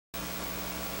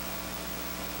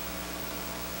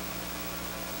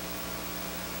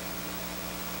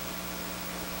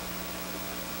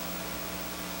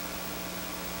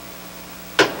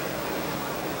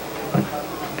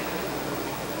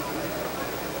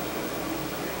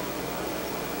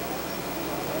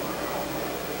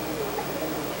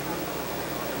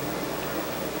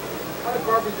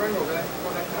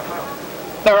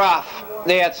They're off.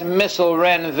 That's MISSLE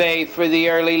RENVAEH for the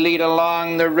early lead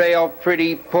along the rail.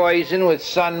 Pretty Poison with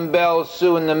Sunbelle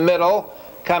Sioux in the middle.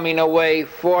 Coming away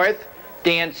fourth.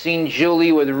 Dancing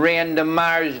Julie with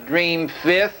Randamar's Dream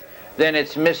fifth. Then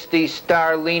it's Misty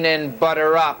Starlina and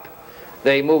Butter Up.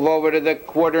 They move over to the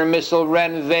quarter. MISSLE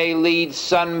RENVAEH leads.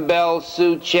 Sunbelle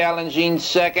Sioux challenging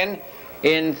second.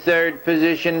 In third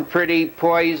position, Pretty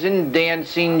Poison.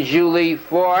 Dancing Julie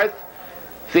fourth.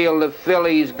 Field of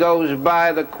Fillies goes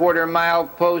by the quarter-mile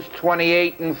post,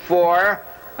 28 and 4.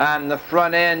 On the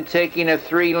front end, taking a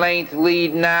 3-length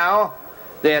lead now.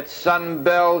 That's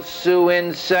Sunbelle Sioux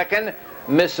in second.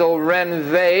 MISSLE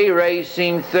RENVAEH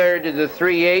racing third to the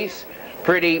 3/8.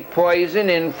 Pretty Poison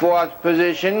in fourth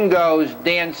position goes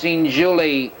Dancing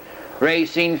Julie.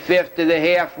 Racing fifth to the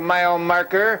half-mile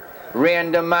marker.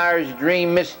 Randamar's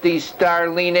Dream, Misty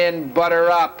Starlina and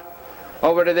Butter Up.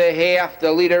 Over to the half,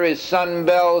 the leader is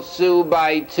Sunbelle Sioux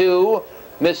by 2.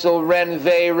 MISSLE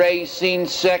RENVAEH racing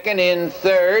second. In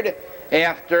third,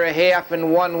 after a half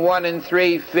and 1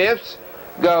 3/5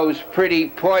 goes Pretty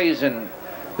Poison.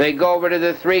 They go over to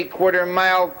the 3/4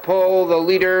 mile pole. The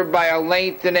leader by a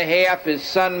length and a half is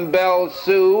Sunbelle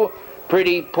Sioux.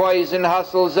 Pretty Poison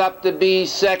hustles up to be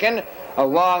second.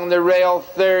 Along the rail,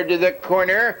 third to the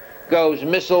corner goes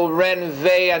MISSLE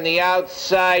RENVAEH on the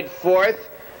outside, fourth.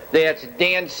 That's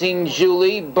Dancing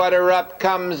Julie. Butter Up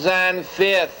comes on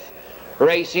fifth.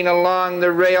 Racing along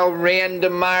the rail,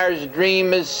 Randamar's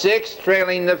Dream is sixth.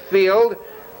 Trailing the field,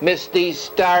 Misty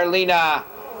Starlina.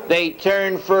 They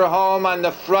turn for home on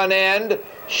the front end.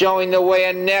 Showing the way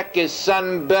a neck is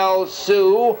Sunbelle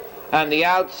Sioux. On the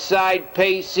outside,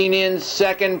 pacing in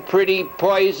second, Pretty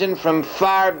Poison. From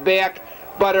far back,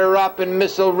 Butter Up and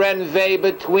MISSLE RENVAEH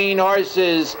between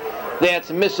horses.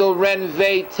 That's MISSLE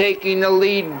RENVAEH taking the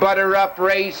lead, Butter Up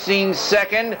racing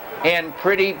second, and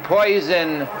Pretty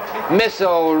Poison.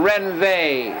 MISSLE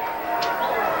RENVAEH.